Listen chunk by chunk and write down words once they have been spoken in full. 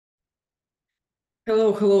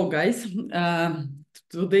Hello, guys.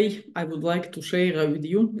 Today, I would like to share with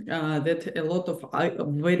you that a lot of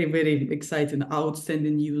very exciting,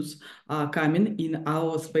 outstanding news are coming in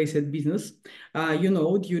our spaced business. During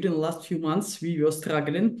the last few months, we were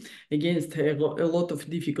struggling against a lot of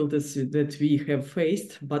difficulties that we have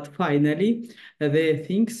faced, but finally, the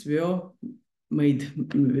things were made.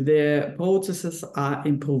 The processes are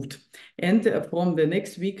improved. And from the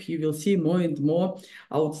next week, you will see more and more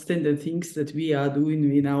outstanding things that we are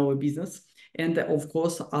doing in our business. And of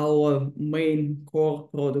course, our main core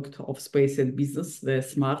product of Space and Business, the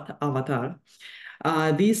Smart Avatar.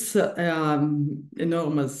 This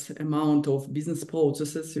enormous amount of business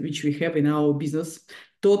processes which we have in our business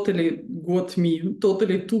totally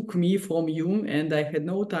took me from you, and I had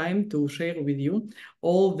no time to share with you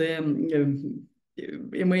all the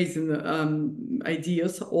amazing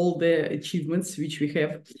ideas, all the achievements which we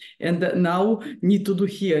have, and now need to do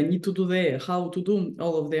here, need to do there, how to do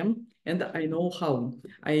all of them. And I know how.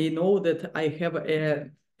 I know that I have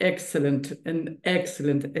an excellent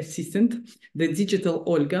assistant, the digital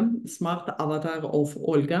Olga, smart avatar of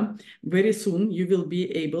Olga. Very soon you will be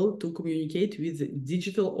able to communicate with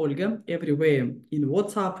digital Olga everywhere, in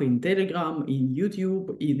WhatsApp, in Telegram, in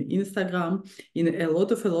YouTube, in Instagram, in a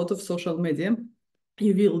lot of social media.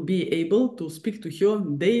 You will be able to speak to her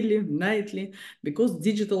daily, nightly, because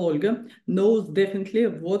digital Olga knows definitely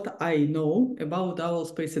what I know about our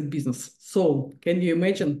space and business. So can you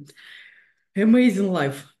imagine? Amazing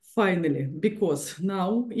life, finally, because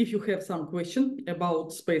now if you have some question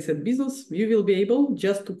about space and business, you will be able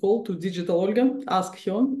just to call to digital Olga, ask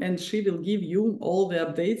her, and she will give you all the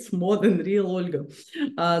updates more than real Olga.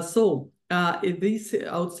 This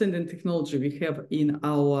outstanding technology we have in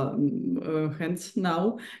our hands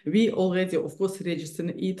now, we already, of course, register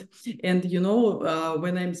it. And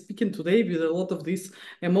when I'm speaking today with a lot of these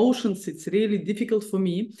emotions, it's really difficult for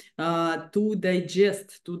me to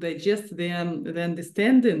digest the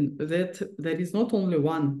understanding that there is not only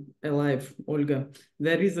one alive Olga,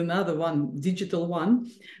 there is another one, digital one,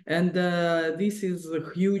 and this is a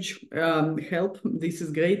huge help. This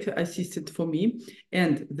is great assistant for me,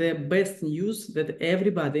 and the best news that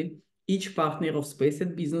everybody, each partner of space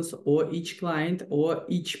and business, or each client, or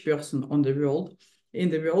each person on the world,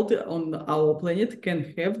 in the world on our planet,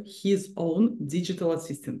 can have his own digital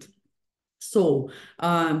assistant. So,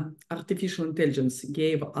 artificial intelligence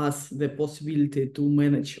gave us the possibility to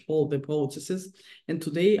manage all the processes. And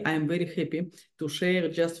today I am very happy to share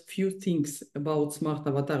just few things about Smart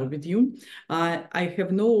Avatar with you. I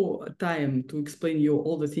have no time to explain you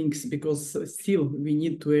all the things because still we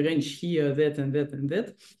need to arrange here, that, and that, and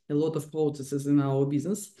that, a lot of processes in our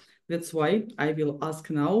business. That's why I will ask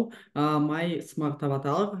now my smart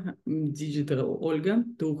avatar, digital Olga,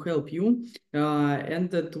 to help you and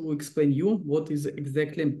to explain you what is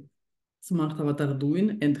exactly Smart Avatar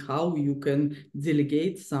doing and how you can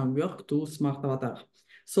delegate some work to Smart Avatar.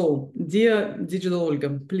 So, dear Digital Olga,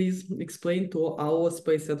 please explain to our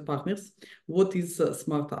SpaceAd partners what is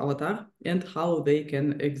Smart Avatar and how they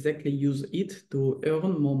can exactly use it to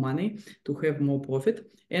earn more money, to have more profit,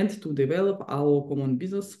 and to develop our common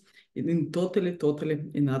business in totally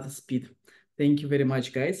another speed. Thank you very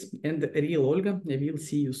much, guys. And real Olga, I will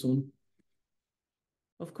see you soon.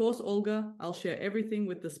 Of course, Olga, I'll share everything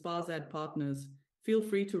with the spacad partners. Feel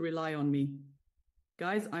free to rely on me.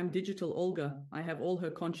 Guys, I'm digital Olga. I have all her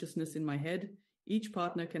consciousness in my head. Each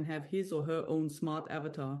partner can have his or her own smart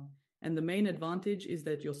avatar. And the main advantage is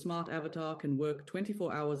that your smart avatar can work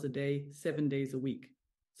 24 hours a day, 7 days a week.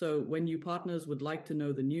 So when new partners would like to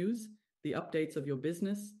know the news, the updates of your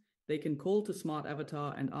business, they can call to Smart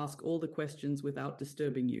Avatar and ask all the questions without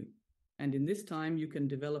disturbing you. And in this time, you can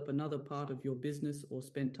develop another part of your business or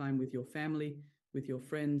spend time with your family, with your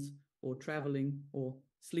friends, or traveling, or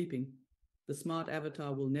sleeping. The smart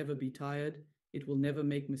avatar will never be tired. It will never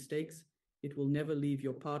make mistakes. It will never leave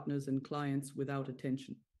your partners and clients without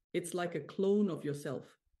attention. It's like a clone of yourself.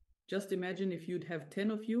 Just imagine if you'd have 10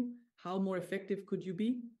 of you, how more effective could you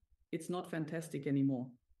be? It's not fantastic anymore.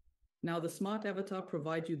 Now, the smart avatar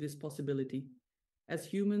provides you this possibility. As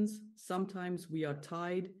humans, sometimes we are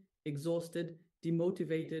tired, exhausted,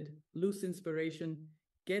 demotivated, lose inspiration,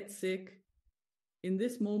 get sick. In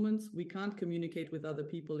these moments, we can't communicate with other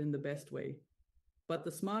people in the best way. But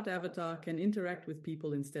the smart avatar can interact with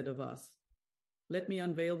people instead of us. Let me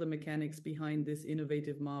unveil the mechanics behind this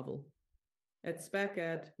innovative marvel. At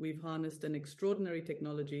spacad, we've harnessed an extraordinary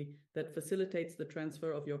technology that facilitates the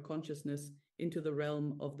transfer of your consciousness into the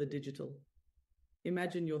realm of the digital.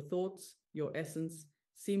 Imagine your thoughts, your essence,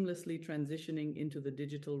 seamlessly transitioning into the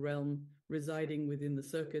digital realm, residing within the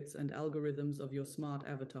circuits and algorithms of your smart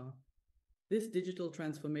avatar. This digital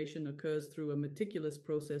transformation occurs through a meticulous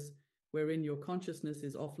process wherein your consciousness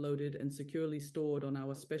is offloaded and securely stored on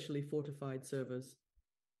our specially fortified servers.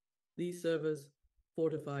 These servers,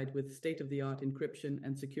 fortified with state-of-the-art encryption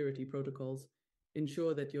and security protocols,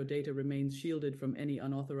 ensure that your data remains shielded from any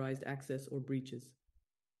unauthorized access or breaches.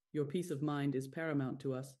 Your peace of mind is paramount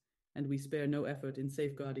to us, and we spare no effort in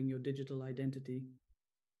safeguarding your digital identity.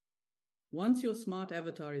 Once your smart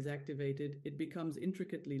avatar is activated, it becomes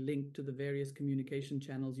intricately linked to the various communication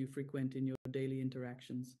channels you frequent in your daily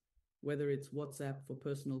interactions. Whether it's WhatsApp for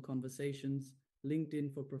personal conversations,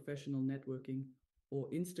 LinkedIn for professional networking, or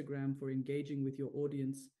Instagram for engaging with your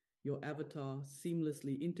audience, your avatar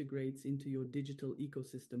seamlessly integrates into your digital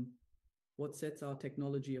ecosystem. What sets our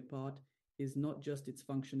technology apart is not just its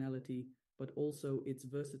functionality, but also its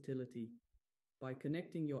versatility. By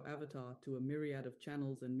connecting your avatar to a myriad of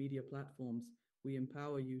channels and media platforms, we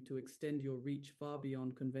empower you to extend your reach far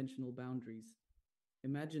beyond conventional boundaries.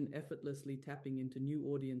 Imagine effortlessly tapping into new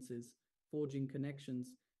audiences, forging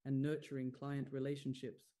connections, and nurturing client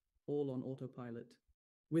relationships, all on autopilot.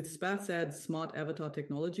 With spacad's smart avatar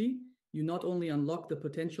technology, you not only unlock the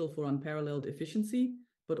potential for unparalleled efficiency,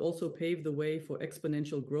 but also pave the way for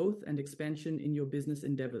exponential growth and expansion in your business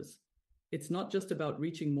endeavors. It's not just about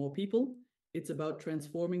reaching more people, it's about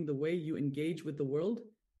transforming the way you engage with the world.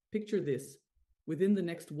 Picture this. Within the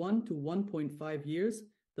next 1 to 1.5 years,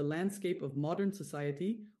 the landscape of modern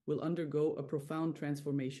society will undergo a profound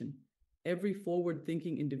transformation. Every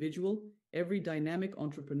forward-thinking individual, every dynamic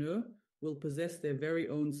entrepreneur will possess their very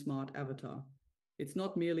own smart avatar. It's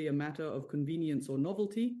not merely a matter of convenience or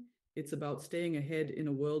novelty, it's about staying ahead in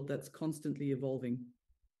a world that's constantly evolving.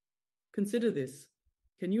 Consider this.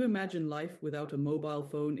 Can you imagine life without a mobile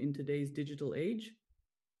phone in today's digital age?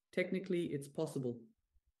 Technically, it's possible.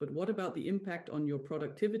 But what about the impact on your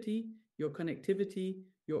productivity, your connectivity,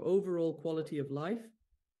 your overall quality of life?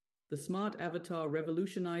 The smart avatar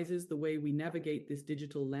revolutionizes the way we navigate this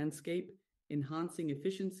digital landscape, enhancing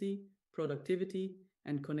efficiency, productivity,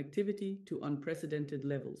 and connectivity to unprecedented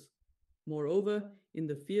levels. Moreover, in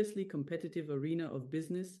the fiercely competitive arena of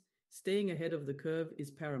business, staying ahead of the curve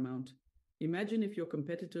is paramount. Imagine if your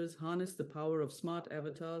competitors harness the power of smart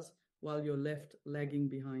avatars while you're left lagging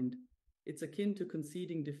behind. It's akin to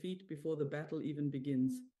conceding defeat before the battle even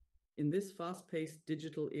begins. In this fast-paced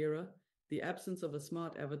digital era, the absence of a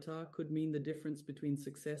smart avatar could mean the difference between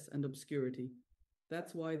success and obscurity.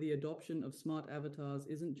 That's why the adoption of smart avatars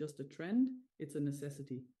isn't just a trend, it's a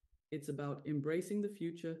necessity. It's about embracing the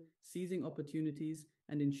future, seizing opportunities,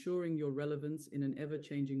 and ensuring your relevance in an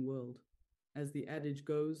ever-changing world. As the adage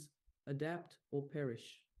goes, adapt or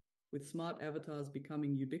perish. With smart avatars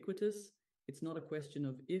becoming ubiquitous, it's not a question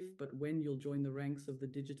of if but when you'll join the ranks of the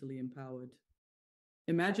digitally empowered.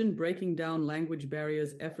 Imagine breaking down language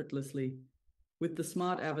barriers effortlessly. With the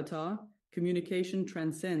smart avatar, communication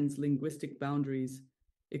transcends linguistic boundaries.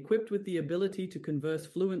 Equipped with the ability to converse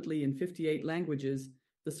fluently in 58 languages,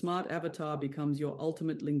 the smart avatar becomes your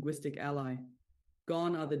ultimate linguistic ally.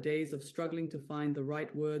 Gone are the days of struggling to find the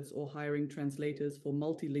right words or hiring translators for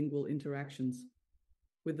multilingual interactions.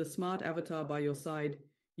 With the smart avatar by your side,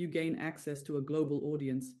 you gain access to a global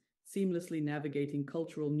audience, seamlessly navigating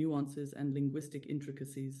cultural nuances and linguistic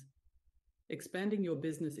intricacies. Expanding your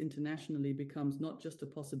business internationally becomes not just a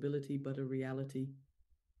possibility but a reality.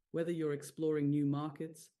 Whether you're exploring new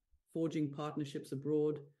markets, forging partnerships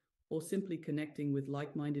abroad, or simply connecting with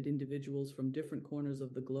like-minded individuals from different corners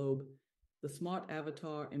of the globe, the smart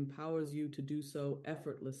avatar empowers you to do so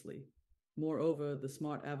effortlessly. Moreover, the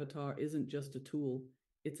smart avatar isn't just a tool,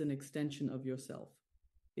 it's an extension of yourself.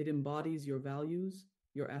 It embodies your values,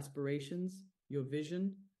 your aspirations, your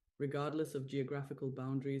vision, regardless of geographical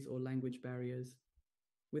boundaries or language barriers.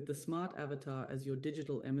 With the smart avatar as your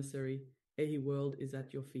digital emissary, AE World is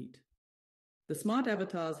at your feet. The smart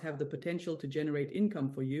avatars have the potential to generate income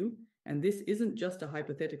for you, and this isn't just a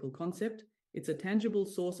hypothetical concept, it's a tangible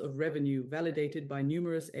source of revenue validated by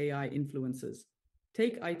numerous AI influencers.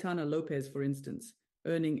 Take Aitana Lopez, for instance,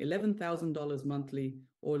 earning $11,000 monthly,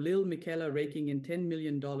 or Lil Miquela raking in $10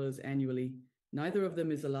 million annually. Neither of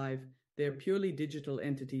them is alive, they're purely digital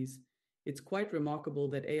entities. It's quite remarkable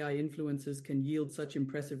that AI influencers can yield such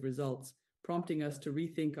impressive results, prompting us to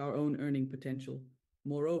rethink our own earning potential.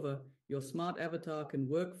 Moreover, your smart avatar can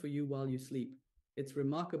work for you while you sleep. It's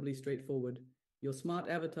remarkably straightforward. Your smart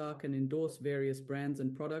avatar can endorse various brands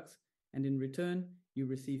and products, and in return, you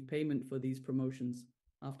receive payment for these promotions.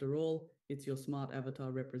 After all, it's your smart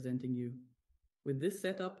avatar representing you. With this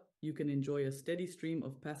setup, you can enjoy a steady stream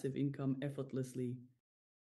of passive income effortlessly.